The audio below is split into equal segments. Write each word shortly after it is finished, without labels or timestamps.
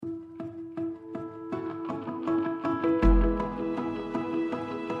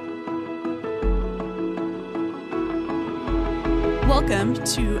Welcome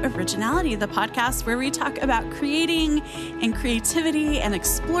to Originality, the podcast where we talk about creating and creativity and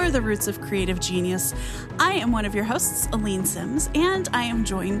explore the roots of creative genius. I am one of your hosts, Aline Sims, and I am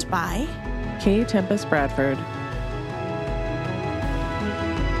joined by Kay Tempest Bradford.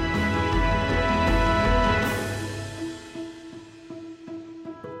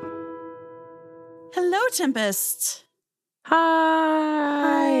 Hello, Tempest.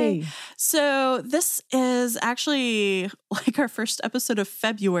 Hi. So this is actually like our first episode of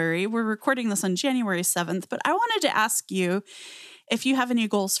February. We're recording this on January 7th, but I wanted to ask you if you have any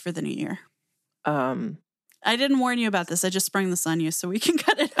goals for the new year. I didn't warn you about this. I just sprung this on you, so we can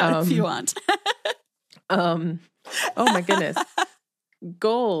cut it out if you want. Oh my goodness.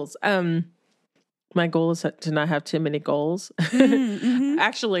 Goals. My goal is to not have too many goals.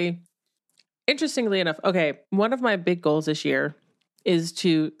 Actually, interestingly enough, one of my big goals this year is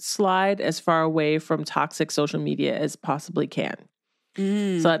to slide as far away from toxic social media as possibly can.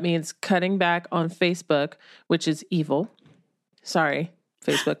 So that means cutting back on Facebook, which is evil. Sorry,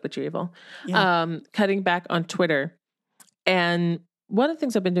 Facebook, but you're evil. Yeah. Cutting back on Twitter. And one of the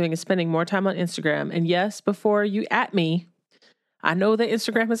things I've been doing is spending more time on Instagram. And yes, before you at me, I know that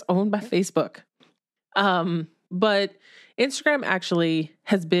Instagram is owned by Facebook. But Instagram actually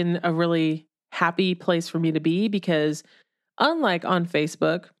has been a really happy place for me to be because unlike on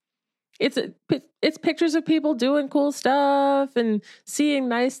Facebook, it's pictures of people doing cool stuff and seeing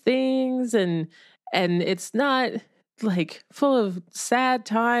nice things and it's not like full of sad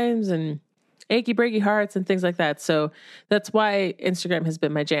times and achy breaky hearts and things like that. So that's why Instagram has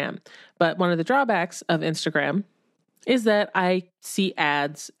been my jam. But one of the drawbacks of Instagram is that I see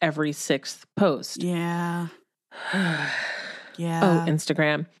ads every 6th post. Yeah. Yeah. Oh,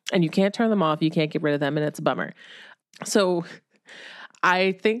 Instagram. And you can't turn them off. You can't get rid of them. And it's a bummer. So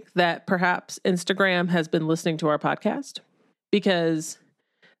I think that perhaps Instagram has been listening to our podcast because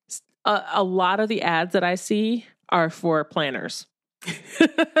a lot of the ads that I see are for planners.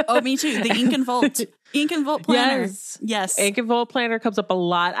 Oh, me too. The Ink and Volt planner. Yes. Ink and Volt planner comes up a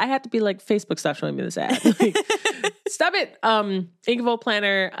lot. I had to be like, Facebook, stop showing me this ad. Like, stop it. Ink and Volt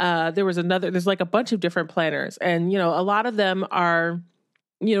planner. There's like a bunch of different planners. And, a lot of them are,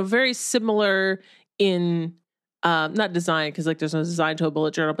 very similar in, not design, because like there's no design to a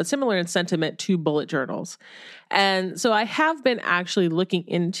bullet journal, but similar in sentiment to bullet journals. And so I have been actually looking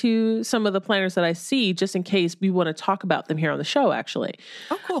into some of the planners that I see just in case we want to talk about them here on the show, actually.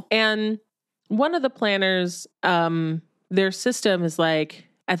 Oh, cool. And one of the planners, their system is like,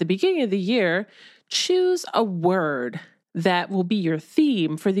 at the beginning of the year, choose a word that will be your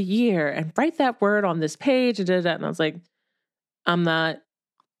theme for the year and write that word on this page. And I was like, I'm not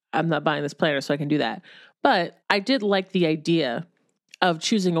buying this planner so I can do that. But I did like the idea of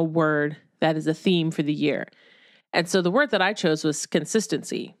choosing a word that is a theme for the year. And so the word that I chose was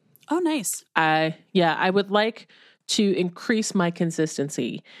consistency. Oh, nice. I would like to increase my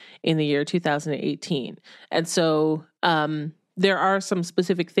consistency in the year 2018. And so there are some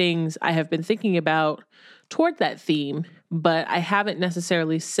specific things I have been thinking about toward that theme, but I haven't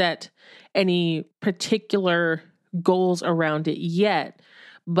necessarily set any particular goals around it yet,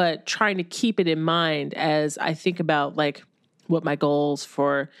 but trying to keep it in mind as I think about like what my goals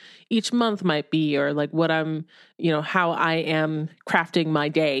for each month might be, or like what I'm, how I am crafting my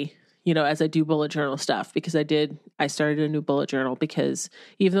day, as I do bullet journal stuff, because I started a new bullet journal because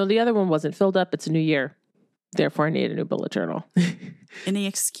even though the other one wasn't filled up, it's a new year. Therefore I need a new bullet journal. Any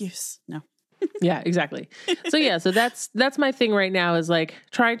excuse? No. Yeah, exactly. So that's my thing right now is like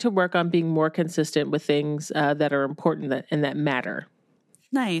trying to work on being more consistent with things that are important and that matter.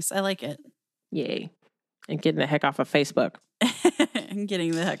 Nice. I like it. Yay. And getting the heck off of Facebook. And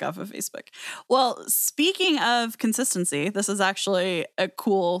getting the heck off of Facebook. Well, speaking of consistency, this is actually a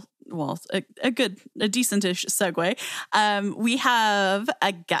decent-ish segue. We have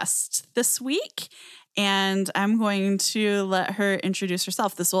a guest this week, and I'm going to let her introduce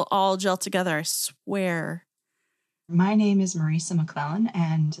herself. This will all gel together, I swear. My name is Marisa McClellan,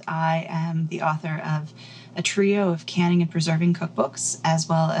 and I am the author of a trio of canning and preserving cookbooks, as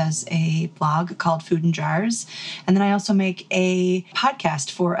well as a blog called Food in Jars. And then I also make a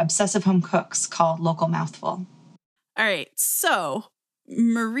podcast for obsessive home cooks called Local Mouthful. All right. So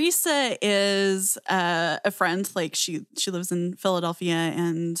Marisa is a friend. Like she lives in Philadelphia,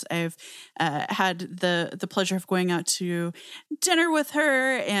 and I've had the pleasure of going out to dinner with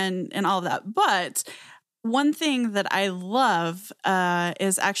her and all of that. But one thing that I love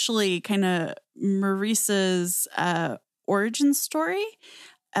is actually kind of Marisa's origin story,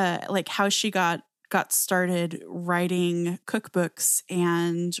 like how she got got started writing cookbooks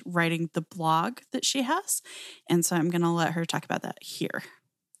and writing the blog that she has. And so I'm going to let her talk about that here.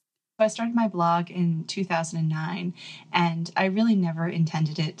 I started my blog in 2009, and I really never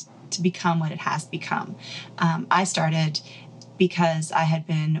intended it to become what it has become. I started because I had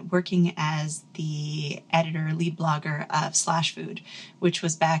been working as the editor, lead blogger of Slash Food, which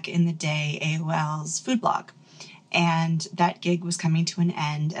was back in the day AOL's food blog. And that gig was coming to an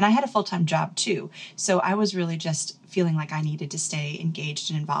end. And I had a full-time job too. So I was really just feeling like I needed to stay engaged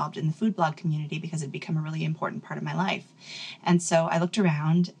and involved in the food blog community because it had become a really important part of my life. And so I looked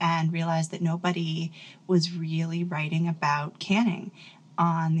around and realized that nobody was really writing about canning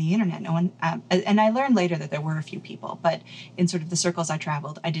on the internet. No one, and I learned later that there were a few people, but in sort of the circles I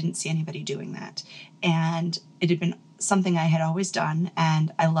traveled, I didn't see anybody doing that. And it had been something I had always done,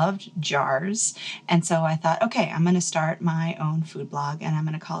 and I loved jars. And so I thought, okay, I'm going to start my own food blog, and I'm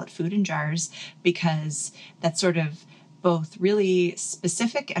going to call it Food in Jars, because that's sort of both really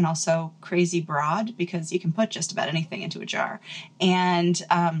specific and also crazy broad, because you can put just about anything into a jar. And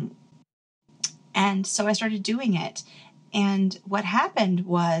so I started doing it. And what happened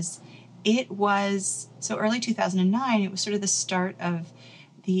was, so early 2009, it was sort of the start of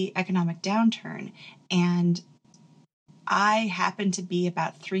the economic downturn. And I happened to be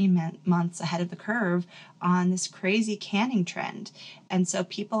about 3 months ahead of the curve on this crazy canning trend. And so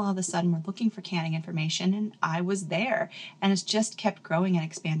people all of a sudden were looking for canning information, and I was there. And it's just kept growing and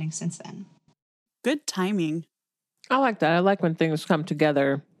expanding since then. Good timing. I like that. I like when things come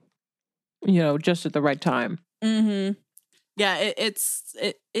together, just at the right time. Mm-hmm. Yeah, it's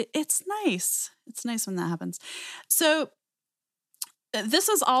nice. It's nice when that happens. So this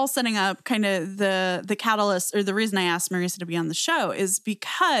is all setting up kind of the catalyst, or the reason I asked Marisa to be on the show is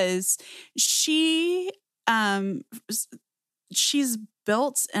because she's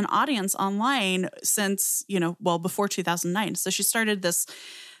built an audience online since, before 2009. So she started this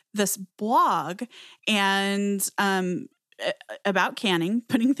blog and about canning,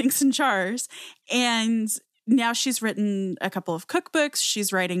 putting things in jars, and now she's written a couple of cookbooks.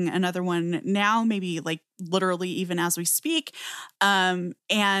 She's writing another one now, maybe like literally even as we speak. And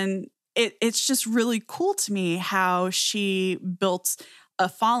it's just really cool to me how she built a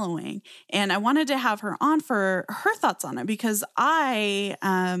following. And I wanted to have her on for her thoughts on it, because I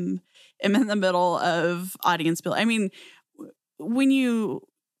am in the middle of audience building. I mean, when you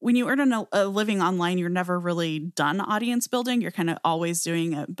earn a living online, you're never really done audience building. You're kind of always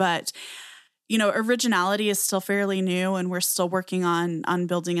doing it. But originality is still fairly new, and we're still working on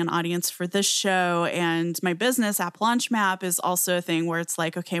building an audience for this show. And my business, App Launch Map, is also a thing where it's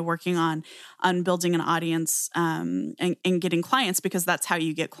like, okay, working on building an audience and getting clients, because that's how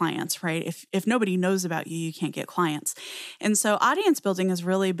you get clients, right? If nobody knows about you, you can't get clients. And so audience building has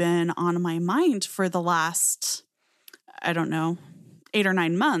really been on my mind for the last, 8 or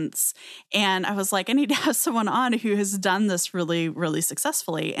 9 months. And I was like, I need to have someone on who has done this really, really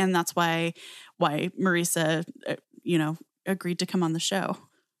successfully. And that's why Marisa, agreed to come on the show.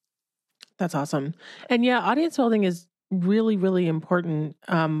 That's awesome. And yeah, audience building is really, really important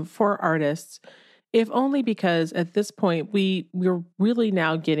for artists, if only because at this point, we're really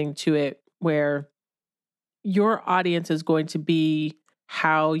now getting to it where your audience is going to be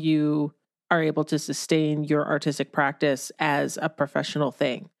how you are able to sustain your artistic practice as a professional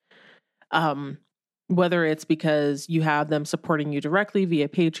thing. Whether it's because you have them supporting you directly via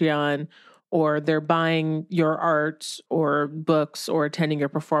Patreon, or they're buying your art or books or attending your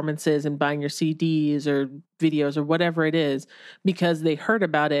performances and buying your CDs or videos or whatever it is, because they heard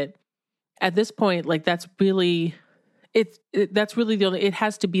about it. At this point, like that's really the only, it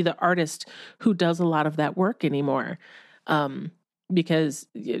has to be the artist who does a lot of that work anymore. Because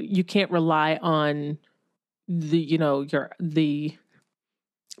you can't rely on the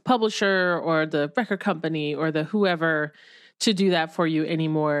publisher or the record company or the whoever to do that for you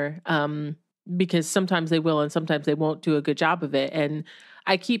anymore. Because sometimes they will and sometimes they won't do a good job of it. And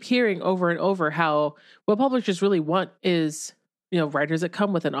I keep hearing over and over how what publishers really want is, writers that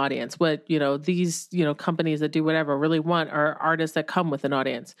come with an audience. What, these, companies that do whatever really want are artists that come with an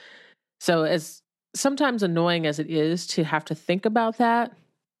audience. So as sometimes annoying as it is to have to think about that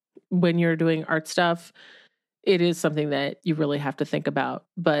when you're doing art stuff, it is something that you really have to think about,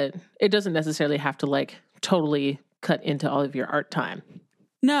 but it doesn't necessarily have to like totally cut into all of your art time.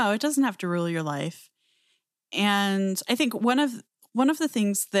 No, it doesn't have to rule your life. And I think one of the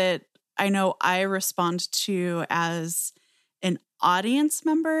things that I know I respond to as an audience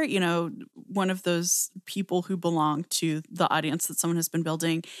member, one of those people who belong to the audience that someone has been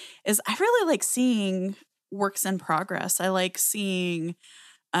building, is I really like seeing works in progress. I like seeing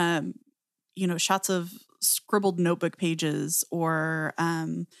shots of scribbled notebook pages or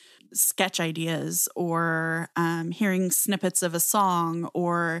sketch ideas or hearing snippets of a song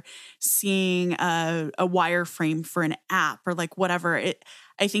or seeing a wireframe for an app or like whatever.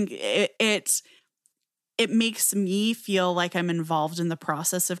 I think it makes me feel like I'm involved in the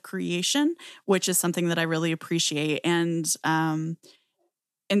process of creation, which is something that I really appreciate. And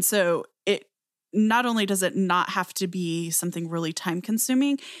so it not only does it not have to be something really time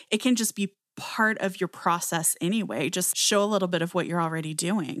consuming, it can just be part of your process anyway. Just show a little bit of what you're already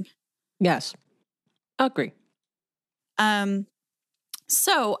doing. Yes. I agree.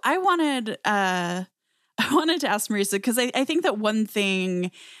 So I wanted to ask Marisa, because I think that one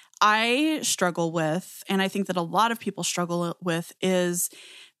thing I struggle with, and I think that a lot of people struggle with, is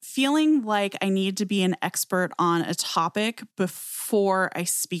feeling like I need to be an expert on a topic before I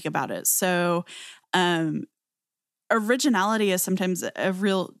speak about it. So originality is sometimes a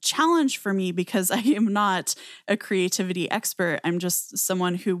real challenge for me because I am not a creativity expert. I'm just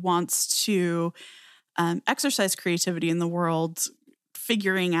someone who wants to exercise creativity in the world,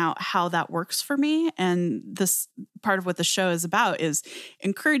 figuring out how that works for me. And this part of what the show is about is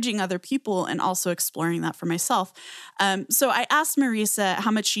encouraging other people and also exploring that for myself. So I asked Marisa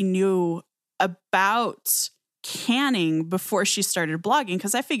how much she knew about canning before she started blogging,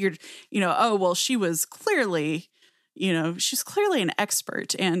 because I figured, she was clearly, she's clearly an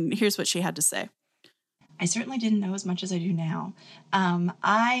expert. And here's what she had to say. I certainly didn't know as much as I do now.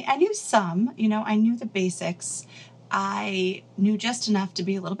 I knew some, I knew the basics. I knew just enough to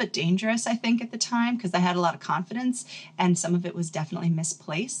be a little bit dangerous, I think, at the time, because I had a lot of confidence and some of it was definitely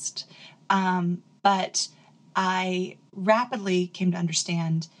misplaced. But I rapidly came to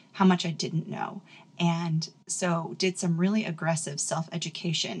understand how much I didn't know. And so did some really aggressive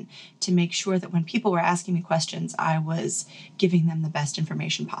self-education to make sure that when people were asking me questions, I was giving them the best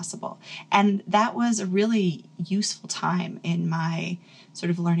information possible. And that was a really useful time in my sort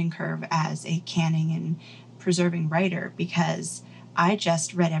of learning curve as a canning and preserving writer, because I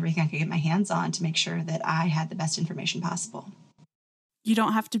just read everything I could get my hands on to make sure that I had the best information possible. You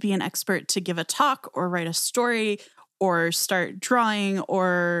don't have to be an expert to give a talk or write a story or start drawing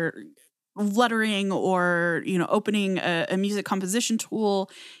or lettering or, opening a music composition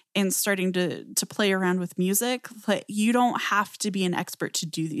tool and starting to play around with music. Like, you don't have to be an expert to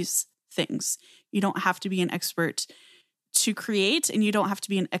do these things. You don't have to be an expert to create, and you don't have to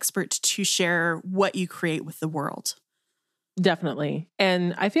be an expert to share what you create with the world. Definitely.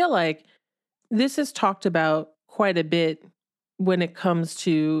 And I feel like this is talked about quite a bit when it comes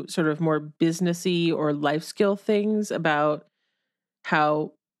to sort of more businessy or life skill things, about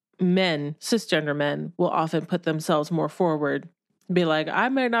how men, cisgender men, will often put themselves more forward. Be like, I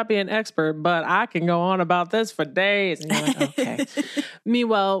may not be an expert, but I can go on about this for days. And you're like, okay.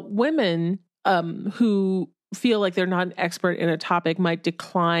 Meanwhile, women who feel like they're not an expert in a topic might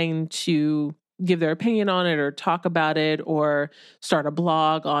decline to give their opinion on it or talk about it or start a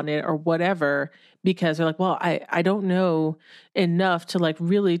blog on it or whatever, because they're like, well, I don't know enough to like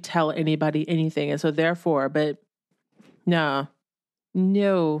really tell anybody anything. And so therefore, but no,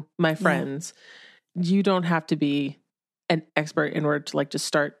 my friends, you don't have to be an expert in order to like just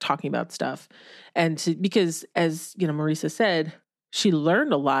start talking about stuff. And because as Marisa said, she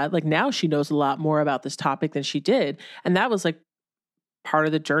learned a lot. Like now she knows a lot more about this topic than she did. And that was like part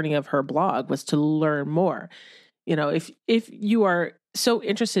of the journey of her blog, was to learn more. If you are so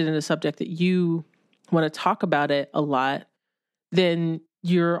interested in a subject that you want to talk about it a lot, then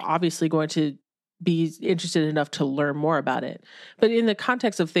you're obviously going to be interested enough to learn more about it. But in the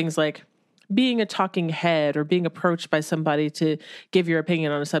context of things like being a talking head or being approached by somebody to give your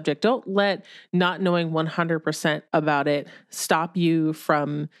opinion on a subject, don't let not knowing 100% about it stop you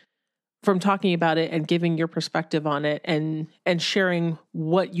from talking about it and giving your perspective on it and sharing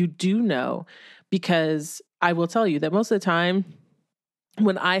what you do know. Because I will tell you that most of the time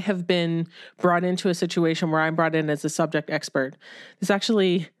when I have been brought into a situation where I'm brought in as a subject expert, this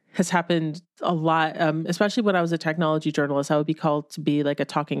actually has happened a lot, especially when I was a technology journalist. I would be called to be like a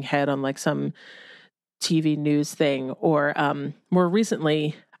talking head on like some TV news thing. Or more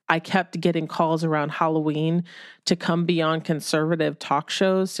recently, I kept getting calls around Halloween to come be on conservative talk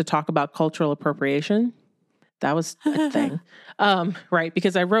shows to talk about cultural appropriation. That was a thing, right?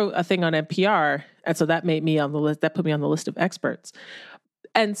 Because I wrote a thing on NPR, and so that made me on the list. That put me on the list of experts.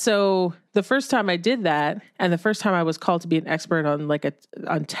 And so the first time I did that, and the first time I was called to be an expert on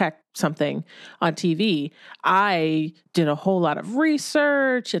on tech something on TV, I did a whole lot of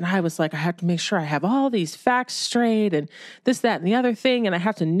research, and I was like, I have to make sure I have all these facts straight and this, that, and the other thing. And I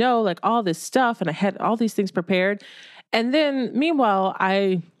have to know like all this stuff. And I had all these things prepared. And then meanwhile,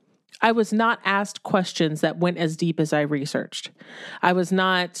 I I was not asked questions that went as deep as I researched. I was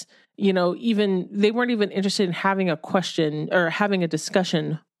not, they weren't even interested in having a question or having a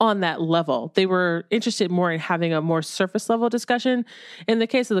discussion on that level. They were interested more in having a more surface level discussion. In the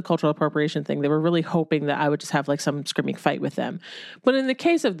case of the cultural appropriation thing, they were really hoping that I would just have like some screaming fight with them. But in the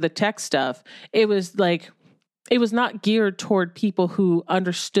case of the tech stuff, it was not geared toward people who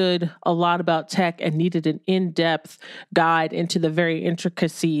understood a lot about tech and needed an in-depth guide into the very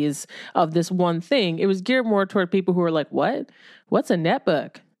intricacies of this one thing. It was geared more toward people who were like, what? What's a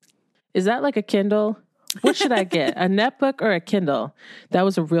netbook? Is that like a Kindle? What should I get? A netbook or a Kindle? That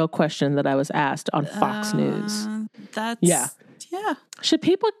was a real question that I was asked on Fox News. Yeah. Should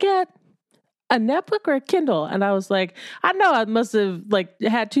people get a netbook or a Kindle? And I was like, I know I must have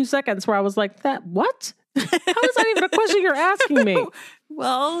had 2 seconds where I was like, that what? How is that even a question you're asking me?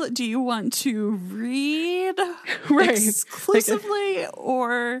 Well, do you want to read exclusively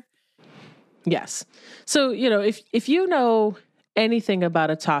or? Yes. So, if you know anything about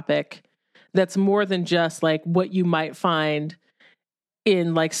a topic that's more than just like what you might find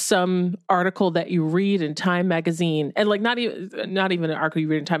in like some article that you read in Time magazine, and like not even an article you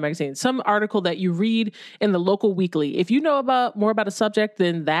read in Time magazine, some article that you read in the local weekly. If you know more about a subject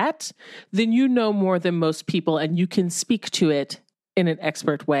than that, then you know more than most people and you can speak to it in an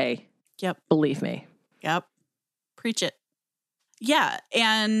expert way. Yep. Believe me. Yep. Preach it. Yeah.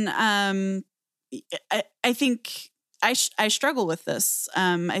 And I think I struggle with this.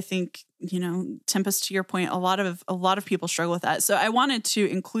 I think, Tempest, to your point, a lot of people struggle with that. So I wanted to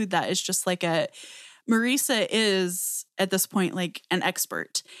include that as just like Marisa is at this point like an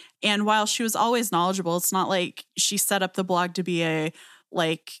expert. And while she was always knowledgeable, it's not like she set up the blog to be a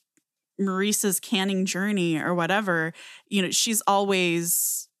like Marisa's canning journey or whatever. She's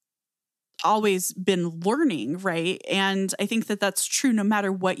always been learning, right? And I think that that's true no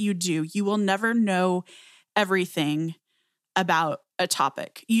matter what you do. You will never know everything about a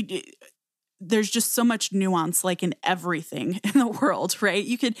topic. There's just so much nuance like in everything in the world, right?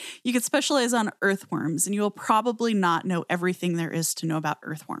 You could specialize on earthworms and you will probably not know everything there is to know about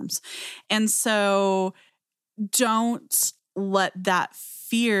earthworms. And so don't let that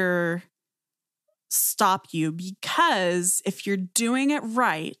fear stop you, because if you're doing it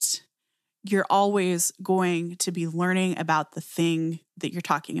right, you're always going to be learning about the thing that you're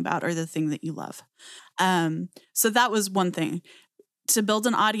talking about or the thing that you love. So that was one thing. To build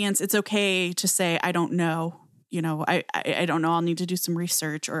an audience, it's okay to say, I don't know, I don't know, I'll need to do some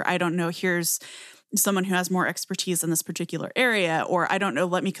research, or I don't know, here's someone who has more expertise in this particular area, or I don't know,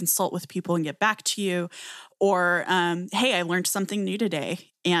 let me consult with people and get back to you. Or, hey, I learned something new today.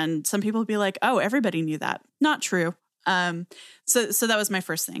 And some people would be like, oh, everybody knew that. Not true. So that was my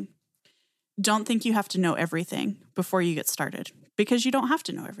first thing. Don't think you have to know everything before you get started, because you don't have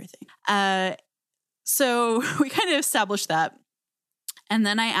to know everything. So we kind of established that. And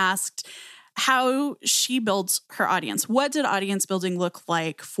then I asked how she builds her audience. What did audience building look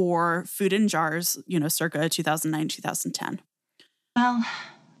like for Food in Jars, circa 2009, 2010? Well,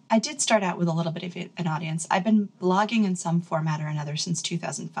 I did start out with a little bit of an audience. I've been blogging in some format or another since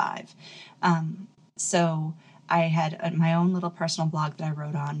 2005. So I had my own little personal blog that I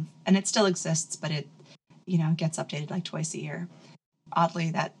wrote on, and it still exists, but it, gets updated like twice a year.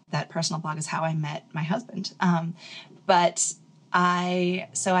 Oddly, that personal blog is how I met my husband.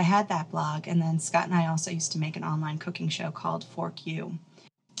 So I had that blog, and then Scott and I also used to make an online cooking show called Fork You.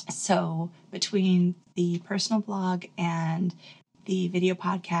 So between the personal blog and the video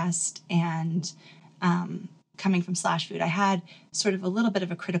podcast and coming from Slash Food, I had sort of a little bit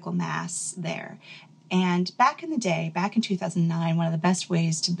of a critical mass there. And back in the day, back in 2009, one of the best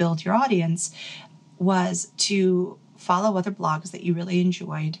ways to build your audience was to follow other blogs that you really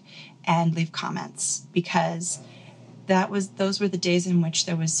enjoyed and leave comments, because those were the days in which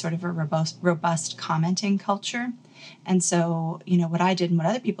there was sort of a robust commenting culture. And so, what I did and what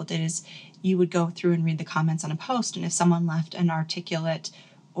other people did is you would go through and read the comments on a post. And if someone left an articulate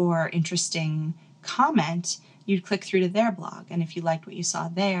or interesting comment, you'd click through to their blog. And if you liked what you saw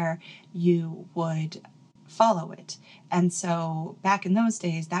there, you would follow it. And so back in those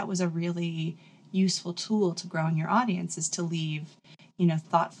days, that was a really useful tool to growing your audience, is to leave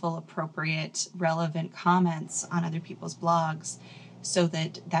thoughtful, appropriate, relevant comments on other people's blogs, so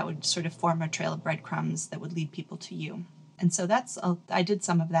that would sort of form a trail of breadcrumbs that would lead people to you. And so I did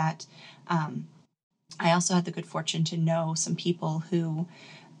some of that. I also had the good fortune to know some people who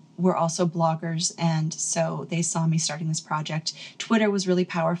were also bloggers, and so they saw me starting this project. Twitter was really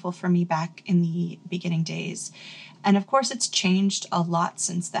powerful for me back in the beginning days. And of course, it's changed a lot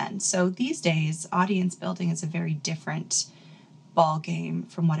since then. So these days, audience building is a very different ball game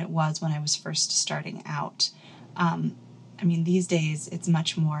from what it was when I was first starting out. I mean, these days it's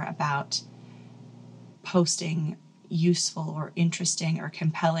much more about posting useful or interesting or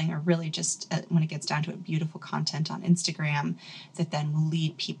compelling, or really just when it gets down to it, beautiful content on Instagram that then will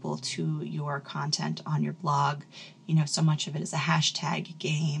lead people to your content on your blog. You know, so much of it is a hashtag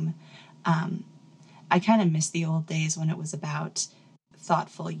game. I kind of miss the old days when it was about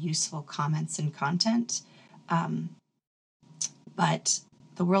thoughtful, useful comments and content. But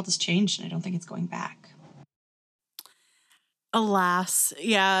the world has changed, and I don't think it's going back. Alas,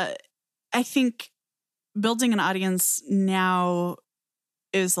 yeah. I think building an audience now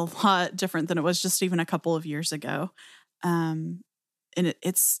is a lot different than it was just even a couple of years ago. And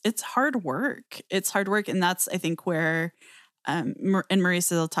it's hard work. It's hard work. And that's, I think, where, and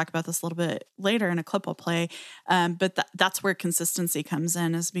Marisa will talk about this a little bit later in a clip I'll play. But that's where consistency comes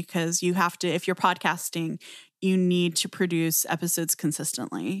in, is because you have to, if you're podcasting, you need to produce episodes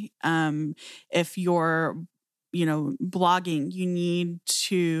consistently. If you're blogging, you need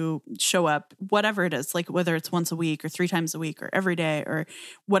to show up, whatever it is, like whether it's once a week or 3 times a week or every day or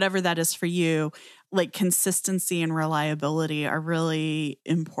whatever that is for you, like consistency and reliability are really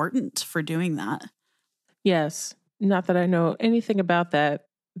important for doing that. Yes. Not that I know anything about that.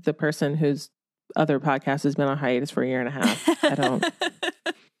 The person whose other podcast has been on hiatus for a year and a half.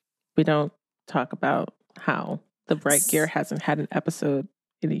 We don't talk about how the Bright Gear hasn't had an episode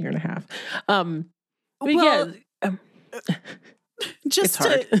in a year and a half. It's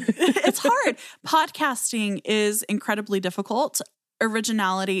hard. It's hard. Podcasting is incredibly difficult.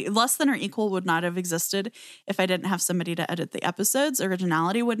 Originality, less than or equal, would not have existed if I didn't have somebody to edit the episodes.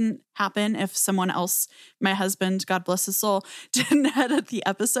 Originality wouldn't happen if someone else, my husband, God bless his soul, didn't edit the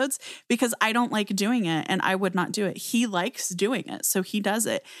episodes, because I don't like doing it and I would not do it. He likes doing it, so he does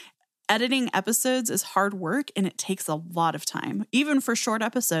it. Editing episodes is hard work and it takes a lot of time. Even for short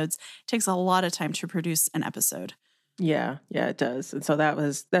episodes, it takes a lot of time to produce an episode. Yeah, it does. And so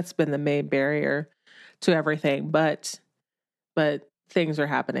that's been the main barrier to everything. But things are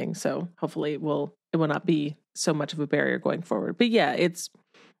happening, so hopefully it will not be so much of a barrier going forward. But yeah, it's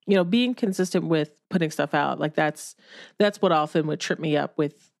being consistent with putting stuff out. Like that's what often would trip me up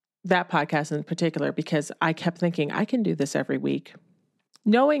with that podcast in particular, because I kept thinking I can do this every week.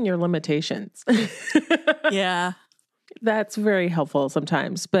 Knowing your limitations. Yeah. That's very helpful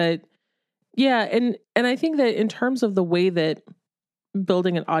sometimes. But yeah, and I think that in terms of the way that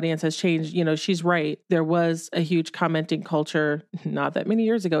building an audience has changed, she's right. There was a huge commenting culture not that many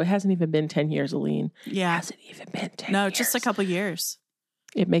years ago. It hasn't even been 10 years, Aline. Yeah. It hasn't even been 10 years. No, just a couple years.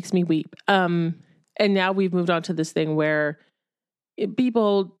 It makes me weep. And now we've moved on to this thing where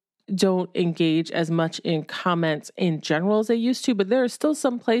people don't engage as much in comments in general as they used to, but there are still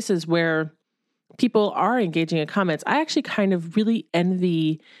some places where people are engaging in comments. I actually kind of really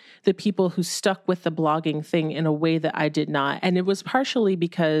envy the people who stuck with the blogging thing in a way that I did not. And it was partially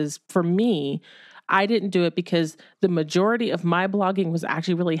because for me, I didn't do it because the majority of my blogging was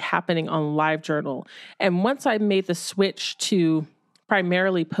actually really happening on LiveJournal. And once I made the switch to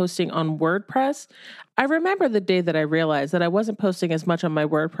primarily posting on WordPress, I remember the day that I realized that I wasn't posting as much on my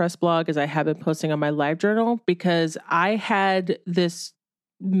WordPress blog as I have been posting on my LiveJournal, because I had this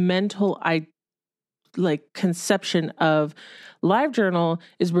mental conception of LiveJournal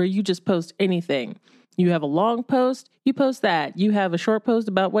is where you just post anything. You have a long post, you post that. You have a short post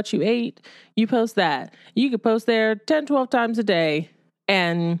about what you ate, you post that. You could post there 10, 12 times a day,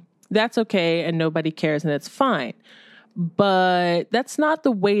 and that's okay, and nobody cares, and it's fine. But that's not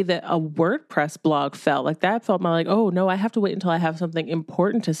the way that a WordPress blog felt. Like that felt more like, oh no, I have to wait until I have something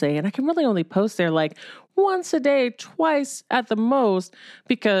important to say. And I can really only post there like once a day, twice at the most,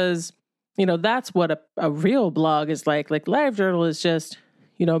 because, that's what a real blog is like. Like LiveJournal is just,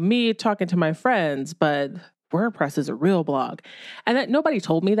 me talking to my friends, but WordPress is a real blog. And that nobody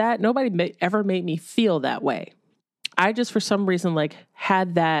told me that. Nobody ever made me feel that way. I just, for some reason,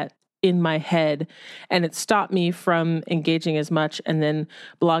 had that in my head, and it stopped me from engaging as much and then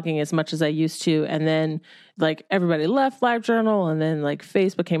blogging as much as I used to. And then everybody left LiveJournal, and then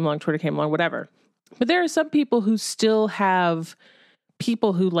Facebook came along, Twitter came along, whatever. But there are some people who still have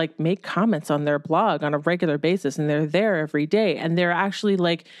people who make comments on their blog on a regular basis, and they're there every day, and they're actually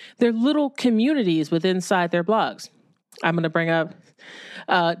they're little communities inside their blogs. I'm going to bring up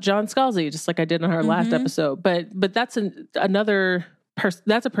John Scalzi, just like I did on our last episode, but that's another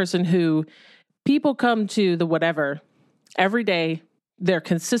that's a person who people come to the whatever every day. They're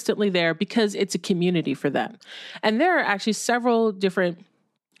consistently there because it's a community for them. And there are actually several different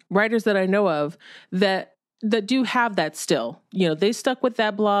writers that I know of that do have that still. They stuck with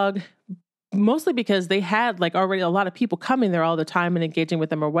that blog mostly because they had like already a lot of people coming there all the time and engaging with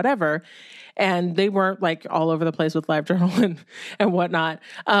them or whatever. And they weren't like all over the place with LiveJournal and whatnot.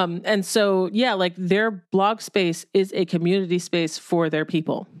 And so, yeah, like their blog space is a community space for their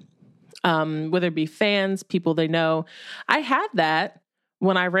people, whether it be fans, people they know. I had that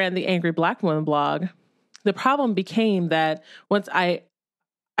when I ran the Angry Black Woman blog. The problem became that once I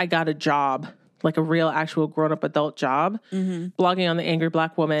got a job, like a real actual grown-up adult job, blogging on the Angry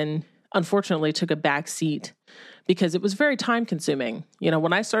Black Woman unfortunately took a back seat because it was very time consuming. You know,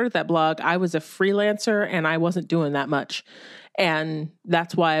 when I started that blog, I was a freelancer and I wasn't doing that much. And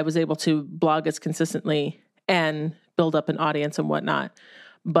that's why I was able to blog as consistently and build up an audience and whatnot.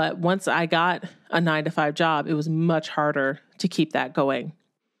 But once I got a 9-to-5 job, it was much harder to keep that going.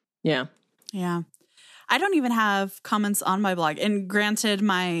 Yeah. Yeah. I don't even have comments on my blog. And granted,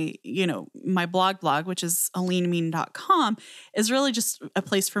 my blog, which is AleneMean.com, is really just a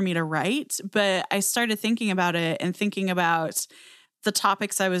place for me to write. But I started thinking about it and thinking about the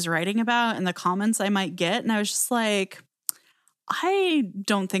topics I was writing about and the comments I might get. And I was just like, I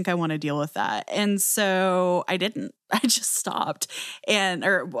don't think I want to deal with that. And so I didn't. I just stopped.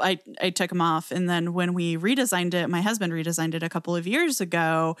 I took them off. And then when we redesigned it, my husband redesigned it a couple of years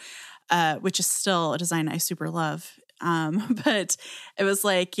ago, which is still a design I super love. But it was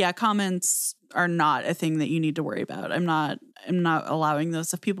like, yeah, comments are not a thing that you need to worry about. I'm not allowing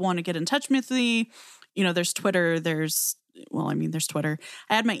those. If people want to get in touch with me, there's Twitter, there's Twitter.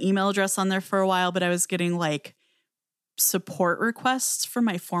 I had my email address on there for a while, but I was getting like support requests from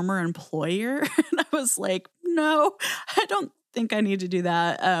my former employer. And I was like, no, I don't think I need to do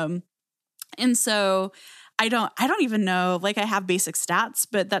that. And so I don't even know, like I have basic stats,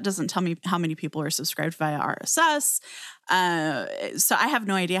 but that doesn't tell me how many people are subscribed via RSS. So I have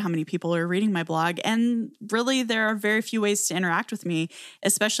no idea how many people are reading my blog. And really there are very few ways to interact with me,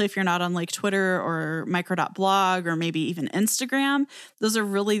 especially if you're not on like Twitter or micro.blog or maybe even Instagram. Those are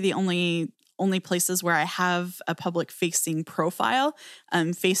really the only places where I have a public facing profile.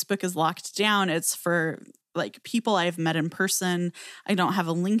 Facebook is locked down. It's for like people I've met in person. I don't have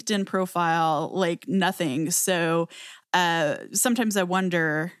a LinkedIn profile, like nothing. So sometimes I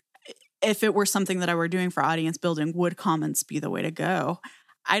wonder if it were something that I were doing for audience building, would comments be the way to go?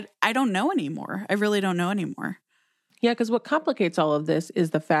 I don't know anymore. I really don't know anymore. Yeah, because what complicates all of this is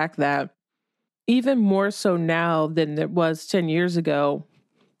the fact that even more so now than it was 10 years ago,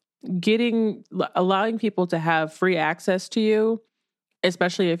 allowing people to have free access to you,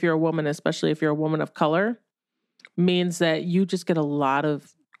 especially if you're a woman, especially if you're a woman of color, means that you just get a lot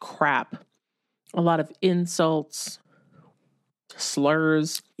of crap, a lot of insults,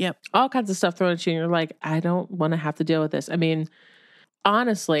 slurs, all kinds of stuff thrown at you. And you're like, I don't want to have to deal with this. I mean,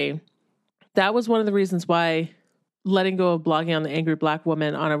 honestly, that was one of the reasons why letting go of blogging on the Angry Black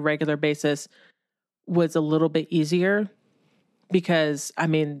Woman on a regular basis was a little bit easier. Because, I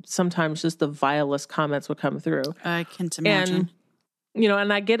mean, sometimes just the vilest comments would come through. I can't imagine. And,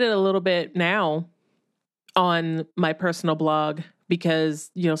 and I get it a little bit now on my personal blog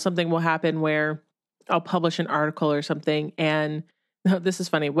because, something will happen where I'll publish an article or something. And this is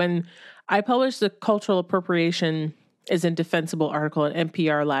funny. When I published the cultural appropriation is indefensible article in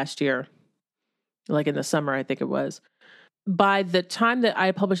NPR last year, like in the summer, I think it was. By the time that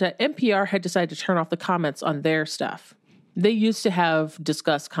I published that, NPR had decided to turn off the comments on their stuff. They used to have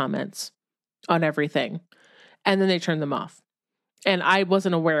discuss comments on everything, and then they turned them off. And I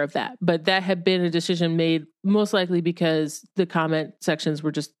wasn't aware of that, but that had been a decision made most likely because the comment sections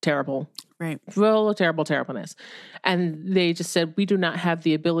were just terrible. Right. Full of terribleness. And they just said, we do not have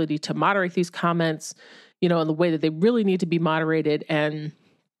the ability to moderate these comments, in the way that they really need to be moderated, and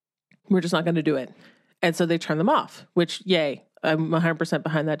we're just not going to do it. And so they turned them off, which, yay, I'm 100%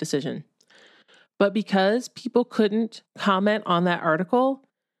 behind that decision. But because people couldn't comment on that article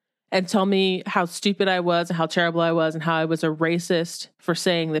and tell me how stupid I was and how terrible I was and how I was a racist for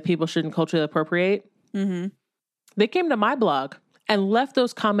saying that people shouldn't culturally appropriate, they came to my blog and left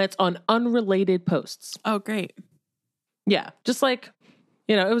those comments on unrelated posts. Oh, great. Yeah. Just like,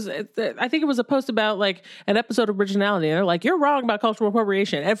 I think it was a post about like an episode of Originality. And they're like, you're wrong about cultural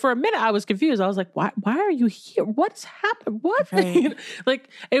appropriation. And for a minute I was confused. I was like, why are you here? What's happened? What? Right. Like,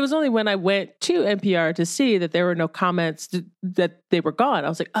 it was only when I went to NPR to see that there were no comments that they were gone. I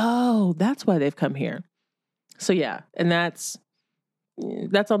was like, oh, that's why they've come here. So yeah. And that's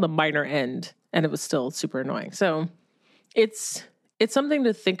on the minor end. And it was still super annoying. So it's something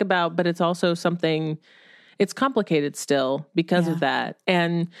to think about, but it's also something. It's complicated still because of that.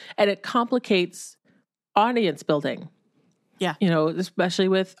 And it complicates audience building. Yeah. Especially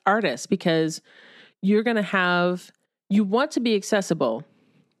with artists, because you're going to you want to be accessible.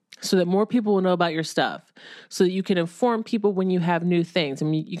 so that more people will know about your stuff, so that you can inform people when you have new things. I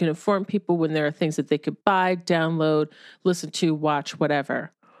mean, you can inform people when there are things that they could buy, download, listen to, watch,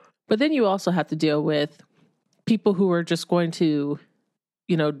 whatever. But then you also have to deal with people who are just going to,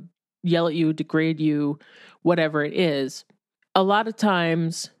 yell at you, degrade you, whatever it is. A lot of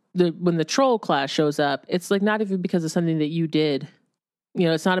times when the troll class shows up, it's like not even because of something that you did.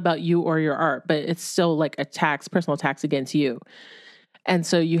 It's not about you or your art, but it's still like personal attacks against you. And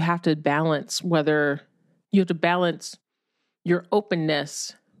so you have to balance your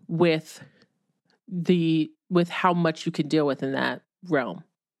openness with how much you can deal with in that realm.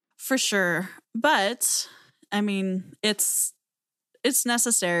 For sure. But I mean, it's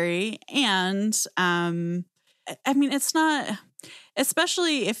necessary. And I mean, it's not,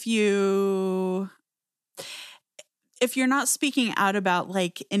 especially if you're not speaking out about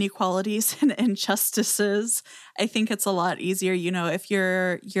like inequalities and injustices, I think it's a lot easier. If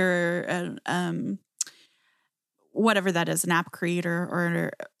you're whatever that is, an app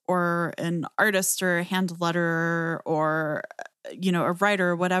creator or an artist or a hand letterer or a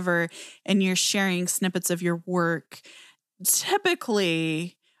writer or whatever, and you're sharing snippets of your work,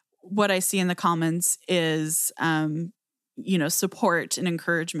 typically what I see in the comments is support and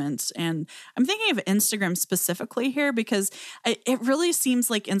encouragement. And I'm thinking of Instagram specifically here because it really seems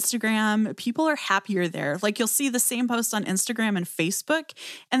like Instagram, people are happier there. Like you'll see the same post on Instagram and Facebook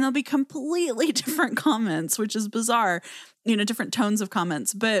and there'll be completely different comments, which is bizarre, different tones of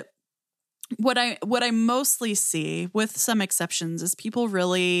comments. But what I mostly see, with some exceptions, is people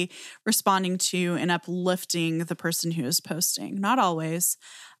really responding to and uplifting the person who is posting. Not always,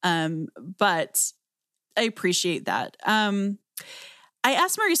 but I appreciate that. I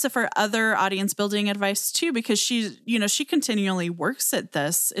asked Marisa for other audience building advice too, because she continually works at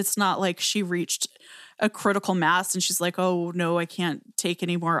this. It's not like she reached a critical mass and she's like, oh no, I can't take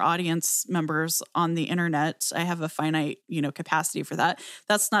any more audience members on the internet. I have a finite, capacity for that.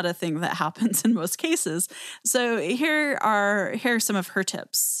 That's not a thing that happens in most cases. So here are some of her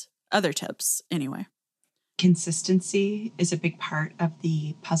tips, other tips anyway. Consistency is a big part of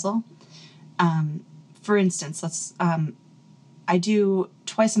the puzzle. For instance, I do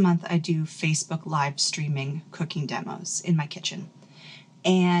twice a month, I do Facebook live streaming cooking demos in my kitchen.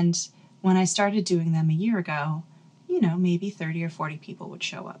 And when I started doing them a year ago, maybe 30 or 40 people would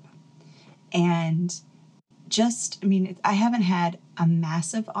show up. And I haven't had a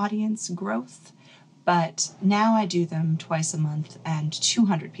massive audience growth, but now I do them twice a month and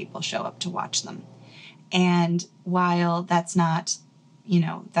 200 people show up to watch them. And while that's not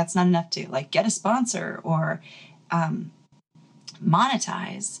enough to like get a sponsor or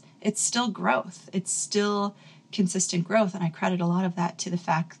monetize, it's still growth. It's still consistent growth. And I credit a lot of that to the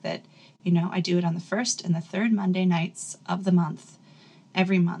fact that, I do it on the first and the third Monday nights of the month,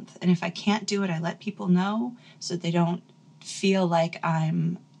 every month. And if I can't do it, I let people know so that they don't feel like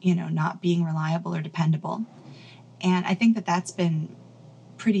I'm, not being reliable or dependable. And I think that that's been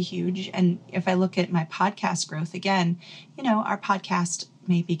pretty huge. And if I look at my podcast growth again, our podcast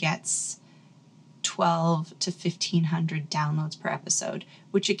maybe gets 12 to 1,500 downloads per episode,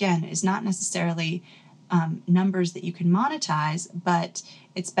 which again is not necessarily numbers that you can monetize, but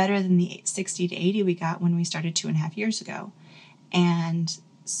it's better than the 60 to 80 we got when we started 2.5 years ago. And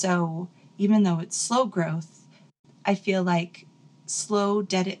so even though it's slow growth, I feel like small,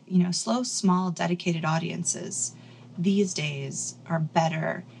 dedicated audiences these days are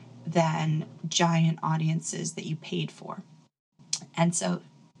better than giant audiences that you paid for. And so,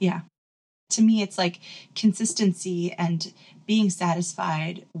 yeah, to me, it's like consistency and being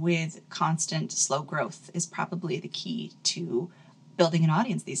satisfied with constant slow growth is probably the key to building an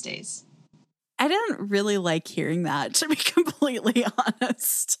audience these days. I didn't really like hearing that, to be completely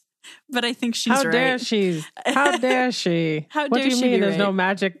honest. But I think she's right. How dare she? How dare she? What do you mean there's no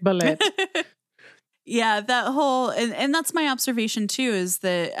magic bullet? Yeah, that whole and that's my observation too, is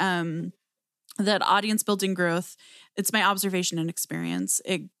that that audience building growth, it's my observation and experience.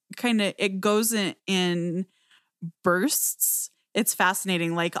 It goes in bursts. It's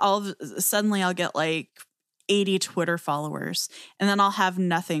fascinating. Like suddenly I'll get like 80 Twitter followers and then I'll have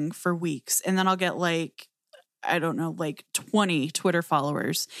nothing for weeks. And then I'll get like, I don't know, like 20 Twitter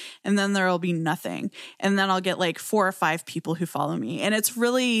followers, and then there'll be nothing. And then I'll get like 4 or 5 people who follow me. And it's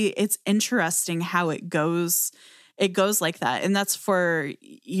interesting how it goes. it goes like that. And that's for,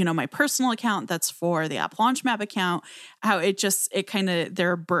 my personal account. That's for the App Launch Map account, how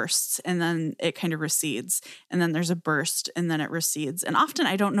there are bursts and then it kind of recedes. And then there's a burst and then it recedes. And often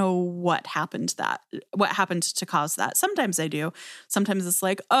I don't know what happened to cause that. Sometimes I do. Sometimes it's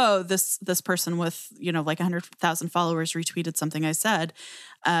like, oh, this person with, like 100,000 followers retweeted something I said.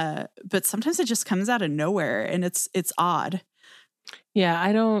 But sometimes it just comes out of nowhere and it's odd. Yeah,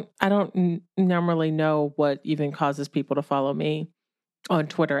 I don't normally know what even causes people to follow me on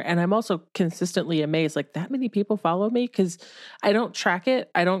Twitter. And I'm also consistently amazed, like, that many people follow me, because I don't track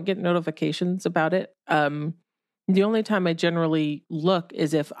it. I don't get notifications about it. The only time I generally look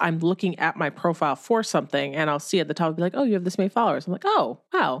is if I'm looking at my profile for something and I'll see at the top, be like, oh, you have this many followers. I'm like, oh,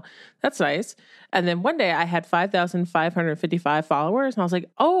 wow, that's nice. And then one day I had 5,555 followers and I was like,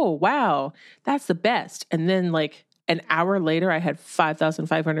 oh, wow, that's the best. And then like an hour later, I had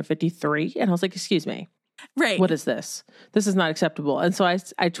 5,553. And I was like, excuse me. Right. What is this? This is not acceptable. And so I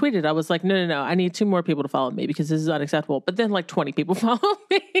tweeted, I was like, no. I need 2 more people to follow me because this is unacceptable. But then like 20 people follow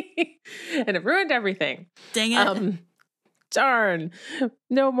me and it ruined everything. Dang it. Darn.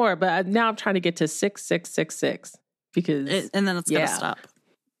 No more. But now I'm trying to get to 6,666 because. And then it's going to stop.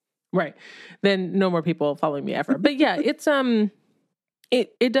 Right. Then no more people following me ever. But yeah, it's,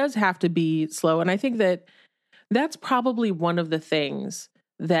 it does have to be slow. And I think that's probably one of the things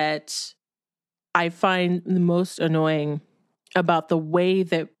that I find the most annoying about the way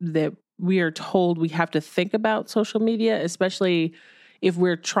that we are told we have to think about social media, especially if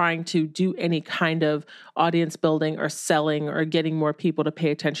we're trying to do any kind of audience building or selling or getting more people to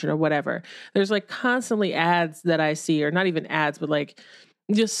pay attention or whatever. There's like constantly ads that I see, or not even ads, but like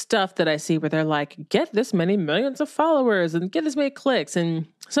just stuff that I see where they're like, get this many millions of followers and get this many clicks. And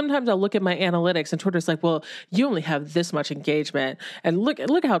sometimes I'll look at my analytics and Twitter's like, well, you only have this much engagement. And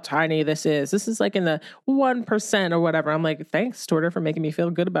look how tiny this is. This is like in the 1% or whatever. I'm like, thanks, Twitter, for making me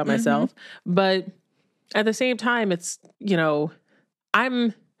feel good about myself. But at the same time, it's,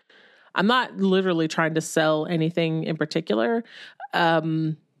 I'm not literally trying to sell anything in particular.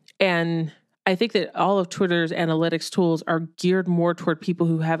 And I think that all of Twitter's analytics tools are geared more toward people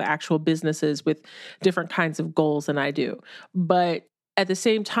who have actual businesses with different kinds of goals than I do. But at the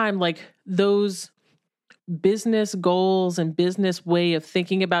same time, like those business goals and business way of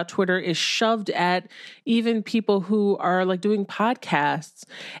thinking about Twitter is shoved at even people who are like doing podcasts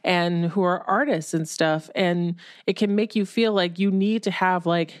and who are artists and stuff. And it can make you feel like you need to have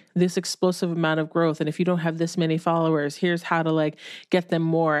like this explosive amount of growth. And if you don't have this many followers, here's how to like get them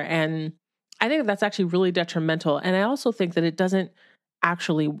more. And I think that's actually really detrimental. And I also think that it doesn't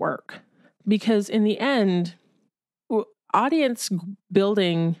actually work because in the end, audience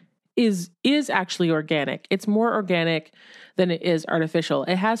building is actually organic. It's more organic than it is artificial.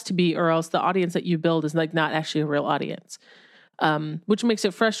 It has to be, or else the audience that you build is like not actually a real audience, which makes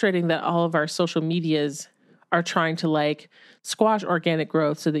it frustrating that all of our social medias are trying to like squash organic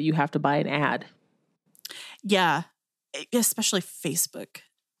growth so that you have to buy an ad. Yeah, especially Facebook.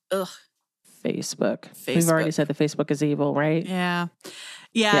 Ugh. Facebook. We've already said that Facebook is evil, right? Yeah.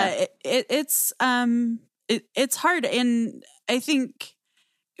 It's hard, and I think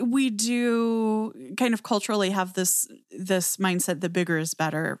we do kind of culturally have this mindset that bigger is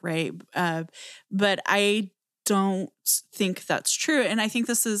better, right? But I don't think that's true, and I think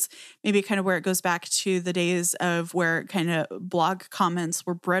this is maybe kind of where it goes back to the days of where kind of blog comments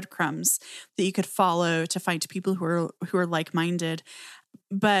were breadcrumbs that you could follow to find people who are like-minded,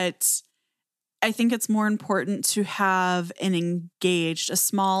 but I think it's more important to have a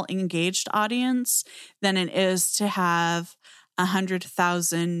small engaged audience than it is to have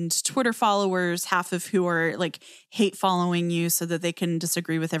 100,000 Twitter followers, half of who are like hate following you so that they can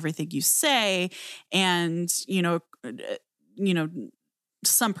disagree with everything you say. And,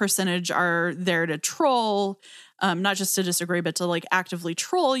 some percentage are there to troll, not just to disagree, but to like actively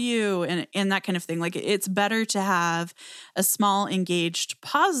troll you and that kind of thing. Like it's better to have a small, engaged,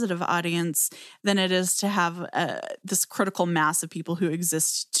 positive audience than it is to have this critical mass of people who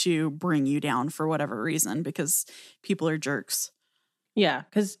exist to bring you down for whatever reason, because people are jerks. Yeah,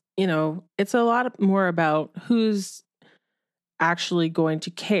 because, it's a lot more about who's actually going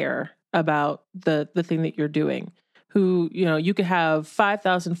to care about the thing that you're doing. Who, you could have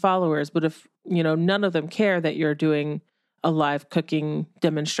 5,000 followers, but if, none of them care that you're doing a live cooking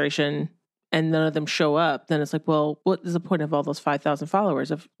demonstration and none of them show up, then it's like, well, what is the point of all those 5,000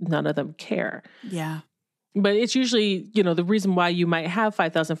 followers if none of them care? Yeah. But it's usually, the reason why you might have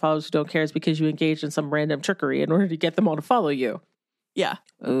 5,000 followers who don't care is because you engaged in some random trickery in order to get them all to follow you. Yeah.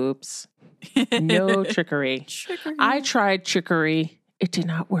 Oops. No trickery. I tried trickery. It did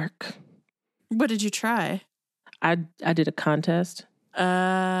not work. What did you try? I did a contest.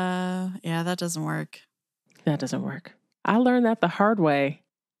 Yeah, that doesn't work. That doesn't work. I learned that the hard way,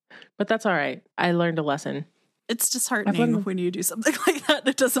 but that's all right. I learned a lesson. It's disheartening when you do something like that.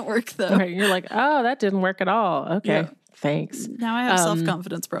 It doesn't work though. Right. You're like, oh, that didn't work at all. Okay. Yeah. Thanks. Now I have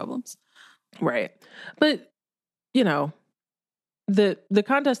self-confidence problems. Right. But, you know, the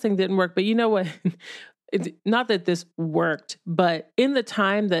contest thing didn't work, but you know what? Not that this worked, but in the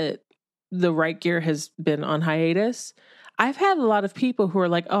time that the Right Gear has been on hiatus, I've had a lot of people who are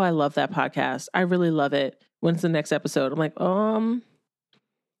like, oh, I love that podcast. I really love it. When's the next episode? I'm like,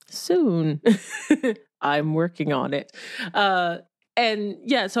 soon. I'm working on it. And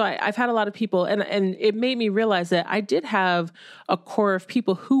yeah, so I've had a lot of people, and it made me realize that I did have a core of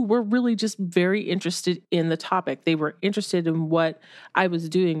people who were really just very interested in the topic. They were interested in what I was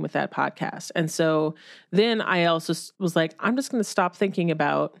doing with that podcast. And so then I also was like, I'm just going to stop thinking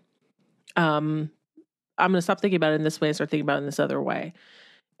about, I'm going to stop thinking about it in this way and start thinking about it in this other way.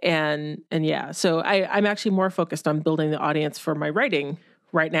 And yeah, so I'm actually more focused on building the audience for my writing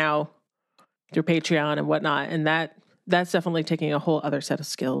right now through Patreon and whatnot. And that's definitely taking a whole other set of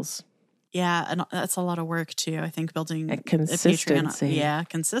skills. Yeah, and that's a lot of work too. I think building a consistency. Yeah,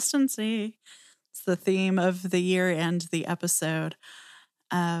 consistency. It's the theme of the year and the episode.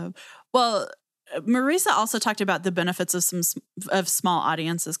 Well, Marisa also talked about the benefits of small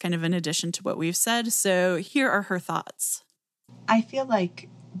audiences, kind of in addition to what we've said. So here are her thoughts. I feel like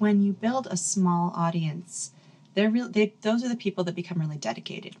when you build a small audience, those are the people that become really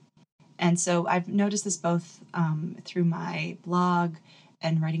dedicated. And so I've noticed this both through my blog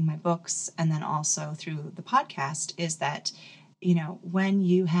and writing my books, and then also through the podcast, is that, you know, when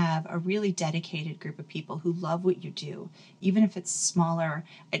you have a really dedicated group of people who love what you do, even if it's smaller,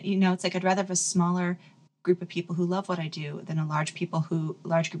 you know, it's like I'd rather have a smaller group of people who love what I do than a large group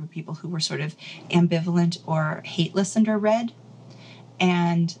of people who were sort of ambivalent or hate listened or read.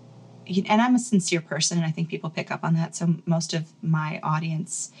 And I'm a sincere person, and I think people pick up on that. So most of my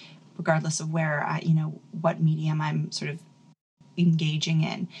audience, regardless of where what medium I'm sort of engaging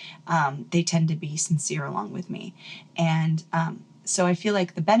in, they tend to be sincere along with me. And so I feel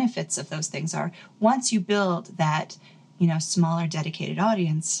like the benefits of those things are, once you build that, you know, smaller dedicated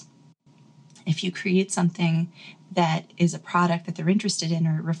audience, if you create something that is a product that they're interested in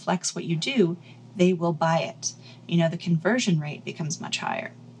or reflects what you do, they will buy it. You know, the conversion rate becomes much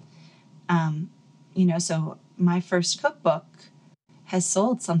higher. So my first cookbook has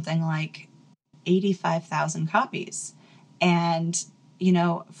sold something like 85,000 copies. And, you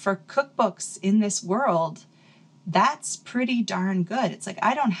know, for cookbooks in this world, that's pretty darn good. It's like,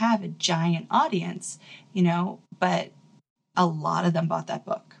 I don't have a giant audience, you know, but a lot of them bought that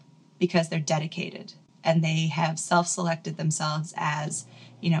book because they're dedicated and they have self-selected themselves as,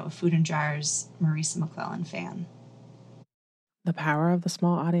 you know, a Food and Jars Marisa McClellan fan. The power of the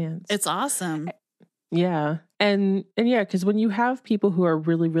small audience. It's awesome. Yeah. And yeah, because when you have people who are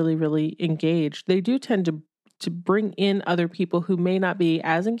really, really, really engaged, they do tend to bring in other people who may not be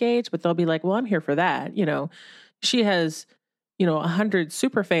as engaged, but they'll be like, well, I'm here for that. You know, she has, 100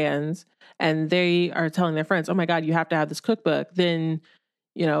 super fans and they are telling their friends, oh my God, you have to have this cookbook. Then,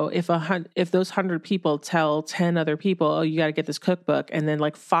 if those 100 people tell 10 other people, oh, you got to get this cookbook. And then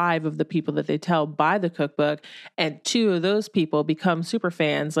like 5 of the people that they tell buy the cookbook and 2 of those people become super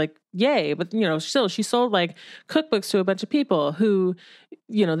fans, like, yay. But, still she sold like cookbooks to a bunch of people who,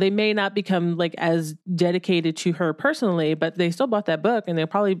 they may not become like as dedicated to her personally, but they still bought that book and they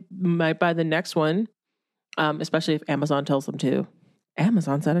probably might buy the next one. Especially if Amazon tells them to.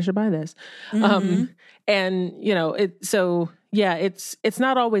 Amazon said I should buy this. Mm-hmm. It's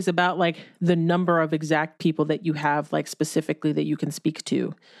not always about like the number of exact people that you have like specifically that you can speak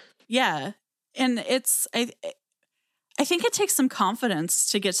to. Yeah. And I think it takes some confidence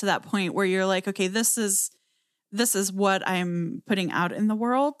to get to that point where you're like, okay, this is what I'm putting out in the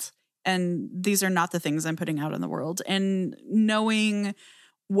world. And these are not the things I'm putting out in the world. And knowing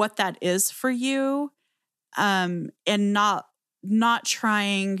what that is for you, and not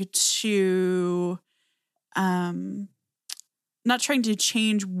trying to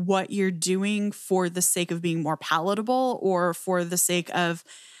change what you're doing for the sake of being more palatable or for the sake of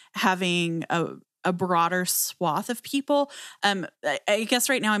having a broader swath of people. I guess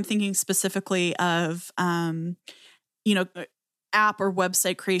right now I'm thinking specifically of, app or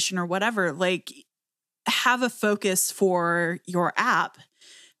website creation or whatever. Like, have a focus for your app,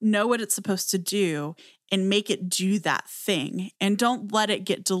 know what it's supposed to do, and make it do that thing. And don't let it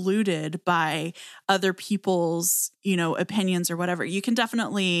get diluted by other people's, opinions or whatever. You can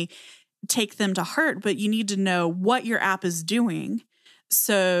definitely take them to heart, but you need to know what your app is doing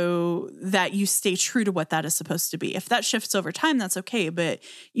so that you stay true to what that is supposed to be. If that shifts over time, that's okay, but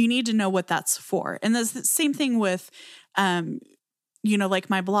you need to know what that's for. And that's the same thing with, like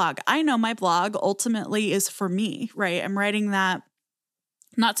my blog. I know my blog ultimately is for me, right? I'm writing that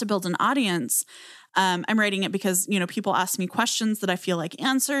not to build an audience. I'm writing it because, people ask me questions that I feel like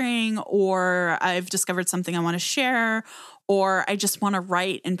answering, or I've discovered something I want to share, or I just want to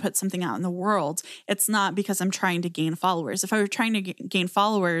write and put something out in the world. It's not because I'm trying to gain followers. If I were trying to gain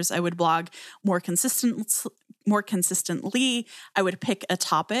followers, I would blog more consistently. I would pick a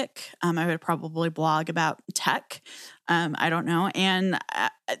topic. I would probably blog about tech. I don't know. And,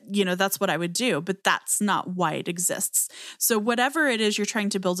 that's what I would do, but that's not why it exists. So whatever it is you're trying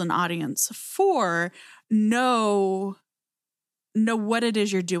to build an audience for, know what it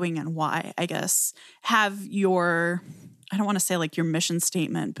is you're doing and why, I guess. Have your, I don't want to say like your mission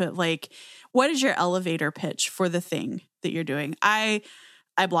statement, but like, what is your elevator pitch for the thing that you're doing? I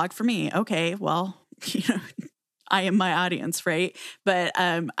blog for me. Okay, well, I am my audience, right? But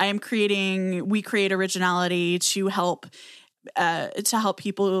we create originality to help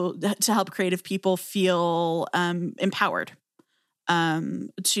creative people feel empowered,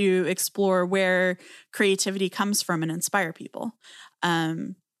 to explore where creativity comes from and inspire people.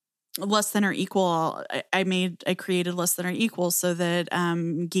 Less Than or Equal, I created Less Than or Equal so that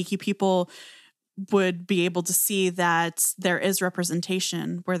geeky people would be able to see that there is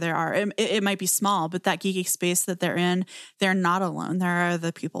representation where there are. It might be small, but that geeky space that they're in, they're not alone. There are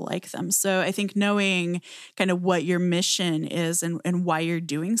other people like them. So I think knowing kind of what your mission is and why you're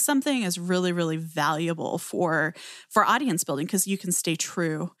doing something is really, really valuable for audience building, because you can stay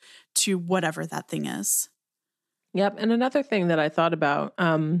true to whatever that thing is. Yep. And another thing that I thought about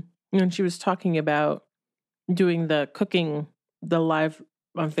when she was talking about doing the cooking, the live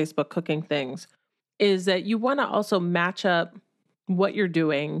on Facebook cooking things, is that you want to also match up what you're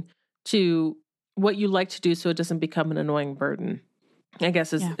doing to what you like to do so it doesn't become an annoying burden, I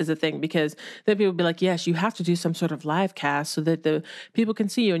guess is a thing. Because then people will be like, yes, you have to do some sort of live cast so that the people can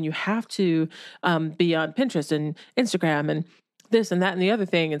see you, and you have to be on Pinterest and Instagram and this and that and the other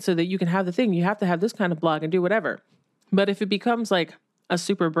thing. And so that you can have the thing, you have to have this kind of blog and do whatever. But if it becomes like a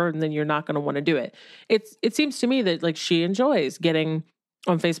super burden, then you're not going to want to do it. It seems to me that like she enjoys getting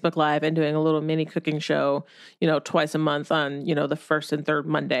on Facebook Live and doing a little mini cooking show, twice a month on, the first and third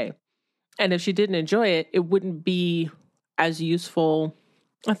Monday. And if she didn't enjoy it, it wouldn't be as useful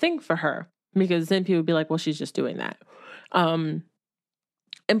a thing for her, because then people would be like, well, she's just doing that. And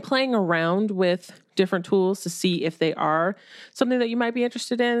playing around with different tools to see if they are something that you might be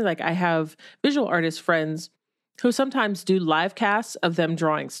interested in. Like I have visual artist friends who sometimes do live casts of them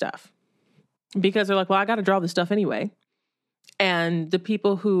drawing stuff, because they're like, well, I got to draw this stuff anyway. And the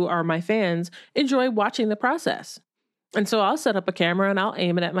people who are my fans enjoy watching the process. And so I'll set up a camera and I'll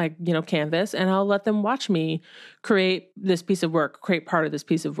aim it at my, canvas, and I'll let them watch me create this piece of work, create part of this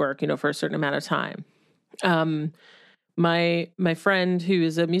piece of work, for a certain amount of time. My friend who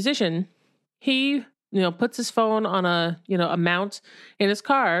is a musician, he, puts his phone on a mount in his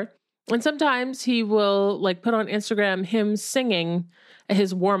car. And sometimes he will like put on Instagram him singing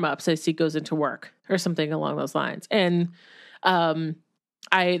his warm-ups as he goes into work or something along those lines. And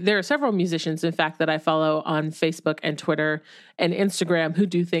there are several musicians, in fact, that I follow on Facebook and Twitter and Instagram who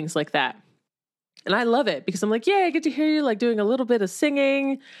do things like that. And I love it because I'm like, yeah, I get to hear you like doing a little bit of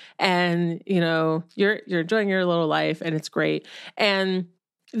singing, and you're enjoying your little life, and it's great. And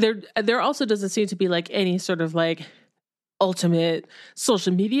there also doesn't seem to be like any sort of like ultimate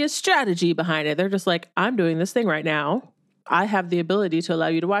social media strategy behind it. They're just like, I'm doing this thing right now. I have the ability to allow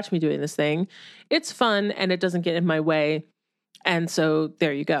you to watch me doing this thing. It's fun and it doesn't get in my way. And so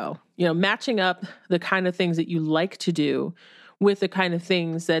there you go. Matching up the kind of things that you like to do with the kind of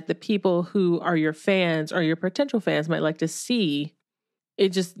things that the people who are your fans or your potential fans might like to see. It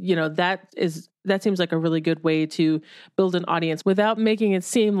just, that seems like a really good way to build an audience without making it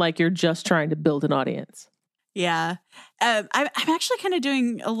seem like you're just trying to build an audience. Yeah. I'm actually kind of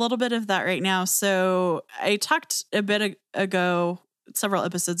doing a little bit of that right now. So I talked a bit ago, several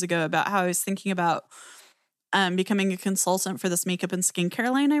episodes ago, about how I was thinking about becoming a consultant for this makeup and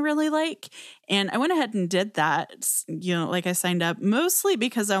skincare line I really like. And I went ahead and did that. I signed up mostly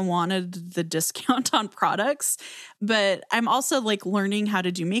because I wanted the discount on products, but I'm also like learning how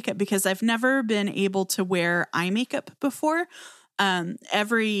to do makeup because I've never been able to wear eye makeup before.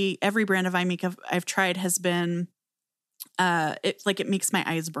 Every brand of eye makeup I've tried has been, it makes my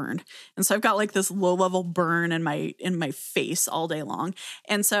eyes burn. And so I've got like this low level burn in my face all day long.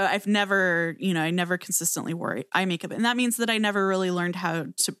 And so I've never, I never consistently wore eye makeup. And that means that I never really learned how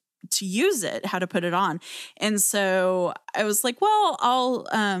to use it, how to put it on. And so I was like, well, I'll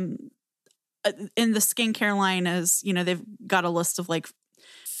in the skincare line, as you know, they've got a list of like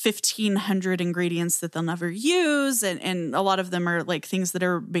 1,500 ingredients that they'll never use. And a lot of them are like things that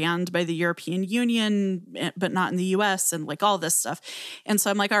are banned by the European Union, but not in the US, and like all this stuff. And so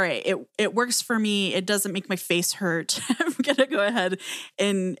I'm like, all right, it works for me. It doesn't make my face hurt. I'm going to go ahead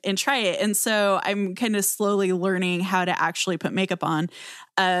and try it. And so I'm kind of slowly learning how to actually put makeup on.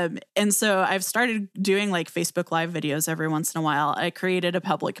 And so I've started doing like Facebook Live videos every once in a while. I created a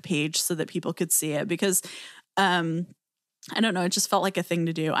public page so that people could see it because, I don't know. It just felt like a thing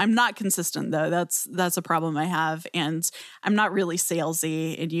to do. I'm not consistent though. That's a problem I have. And I'm not really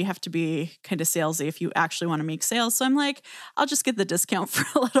salesy, and you have to be kind of salesy if you actually want to make sales. So I'm like, I'll just get the discount for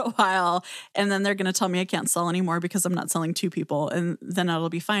a little while, and then they're going to tell me I can't sell anymore because I'm not selling to people, and then it'll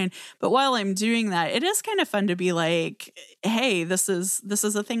be fine. But while I'm doing that, it is kind of fun to be like, hey, this is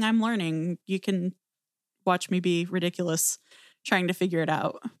a thing I'm learning. You can watch me be ridiculous trying to figure it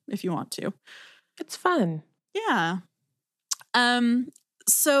out if you want to. It's fun. Yeah.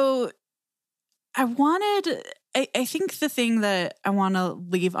 So I think the thing that I want to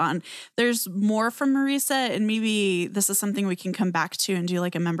leave on, there's more from Marisa, and maybe this is something we can come back to and do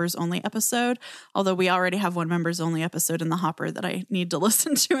like a members only episode. Although we already have one members only episode in the hopper that I need to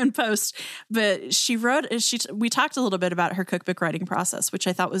listen to and post. But we talked a little bit about her cookbook writing process, which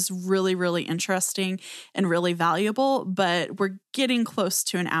I thought was really, really interesting and really valuable, but we're getting close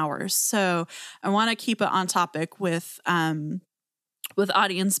to an hour. So I want to keep it on topic with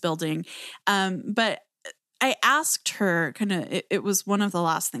audience building. But I asked her it was one of the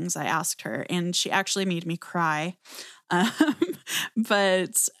last things I asked her, and she actually made me cry.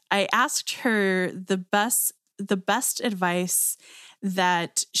 But I asked her the best advice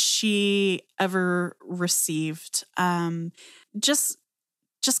that she ever received. Just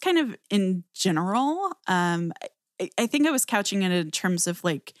kind of in general. I think I was couching it in terms of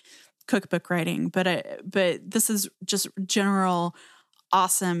like cookbook writing, but this is just general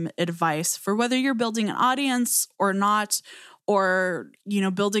awesome advice for whether you're building an audience or not, or, you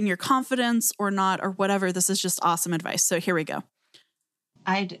know, building your confidence or not, or whatever. This is just awesome advice. So here we go.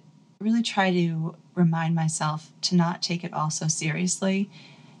 I'd really try to remind myself to not take it all so seriously.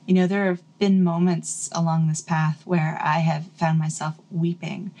 You know, there have been moments along this path where I have found myself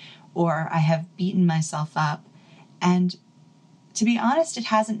weeping, or I have beaten myself up. And to be honest, it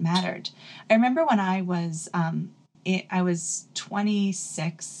hasn't mattered. I remember when I was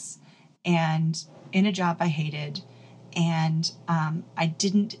 26 and in a job I hated, and I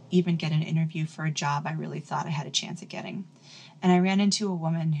didn't even get an interview for a job I really thought I had a chance at getting. And I ran into a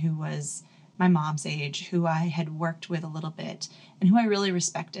woman who was my mom's age, who I had worked with a little bit and who I really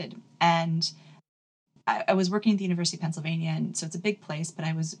respected. And I was working at the University of Pennsylvania, and so it's a big place, but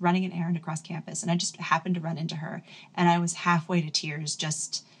I was running an errand across campus, and I just happened to run into her, and I was halfway to tears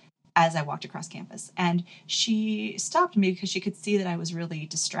just as I walked across campus. And she stopped me because she could see that I was really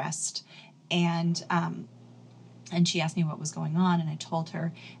distressed. And she asked me what was going on, and I told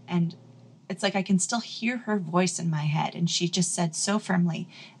her, and it's like I can still hear her voice in my head. And she just said so firmly,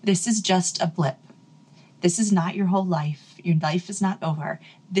 "This is just a blip. This is not your whole life. Your life is not over.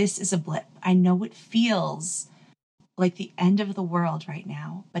 This is a blip. I know it feels like the end of the world right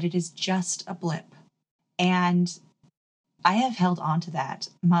now, but it is just a blip." And I have held on to that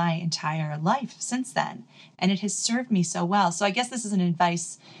my entire life since then, and it has served me so well. So I guess this is an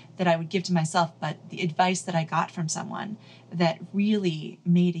advice that I would give to myself, but the advice that I got from someone that really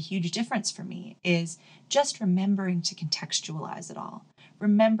made a huge difference for me is just remembering to contextualize it all.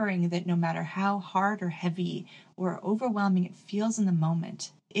 Remembering that no matter how hard or heavy or overwhelming it feels in the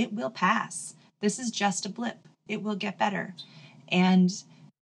moment, it will pass. This is just a blip. It will get better. And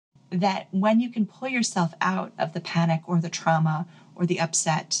that when you can pull yourself out of the panic or the trauma or the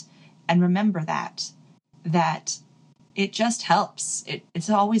upset and remember that it just helps. It's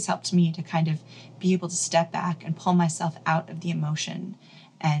always helped me to kind of be able to step back and pull myself out of the emotion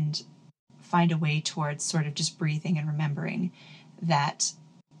and find a way towards sort of just breathing and remembering that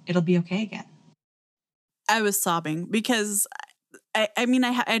it'll be okay again. I was sobbing because I mean,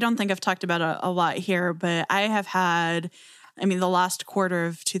 I don't think I've talked about a lot here, but I have had, the last quarter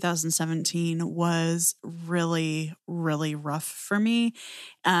of 2017 was really, really rough for me,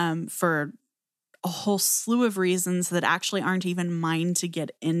 for a whole slew of reasons that actually aren't even mine to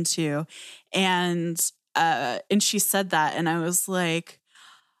get into. And she said that, and I was like,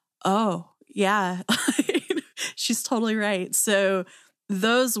 oh yeah, she's totally right. So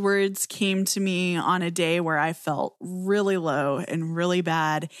those words came to me on a day where I felt really low and really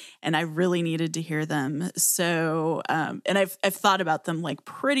bad, and I really needed to hear them. So, and I've thought about them like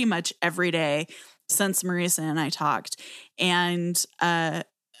pretty much every day since Marisa and I talked. And,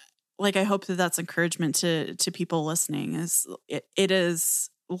 like, I hope that that's encouragement to people listening. It is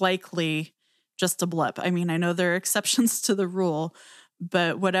likely just a blip. I mean, I know there are exceptions to the rule,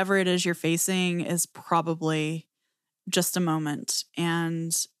 but whatever it is you're facing is probably just a moment,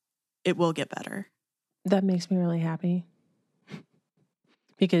 and it will get better. That makes me really happy.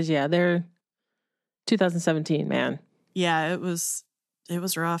 Because they're 2017, man. Yeah, it was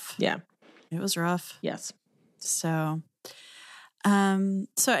rough. Yeah. It was rough. Yes. So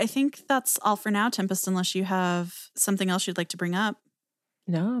I think that's all for now, Tempest, unless you have something else you'd like to bring up.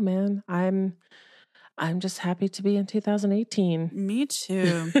 No, man. I'm just happy to be in 2018. Me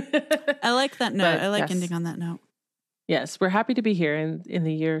too. I like that note. I like ending on that note. Yes, we're happy to be here in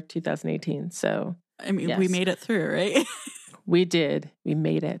the year 2018. So, I mean, we made it through, right? We did. We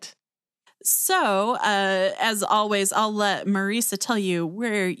made it. So, as always, I'll let Marisa tell you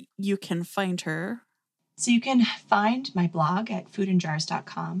where you can find her. So you can find my blog at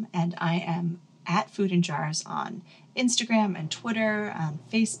foodandjars.com, and I am at Food and Jars on Instagram and Twitter, on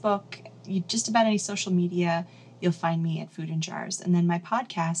Facebook, just about any social media. You'll find me at Food and Jars. And then my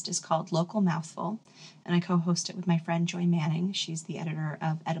podcast is called Local Mouthful, and I co-host it with my friend Joy Manning. She's the editor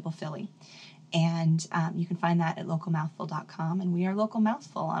of Edible Philly. And you can find that at localmouthful.com. And we are Local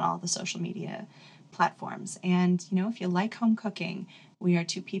Mouthful on all the social media platforms. And, if you like home cooking, we are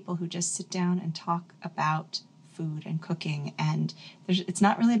two people who just sit down and talk about food and cooking. And it's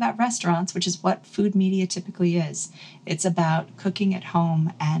not really about restaurants, which is what food media typically is. It's about cooking at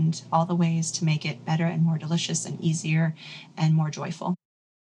home and all the ways to make it better and more delicious and easier and more joyful.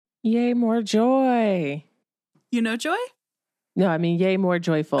 Yay, more joy. You know joy? No, I mean, yay, more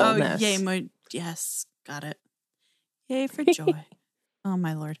joyfulness. Oh, yay, more. Yes, got it. Yay for joy. Oh,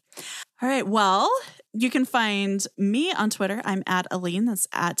 my Lord. All right. Well, you can find me on Twitter. I'm at Aleen. That's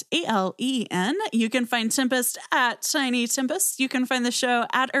at ALEN. You can find Tempest at Tiny Tempest. You can find the show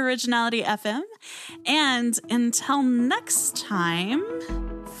at Originality FM. And until next time,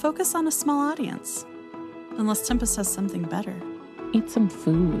 focus on a small audience. Unless Tempest has something better. Eat some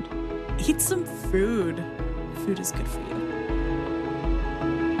food. Eat some food. Food is good for you.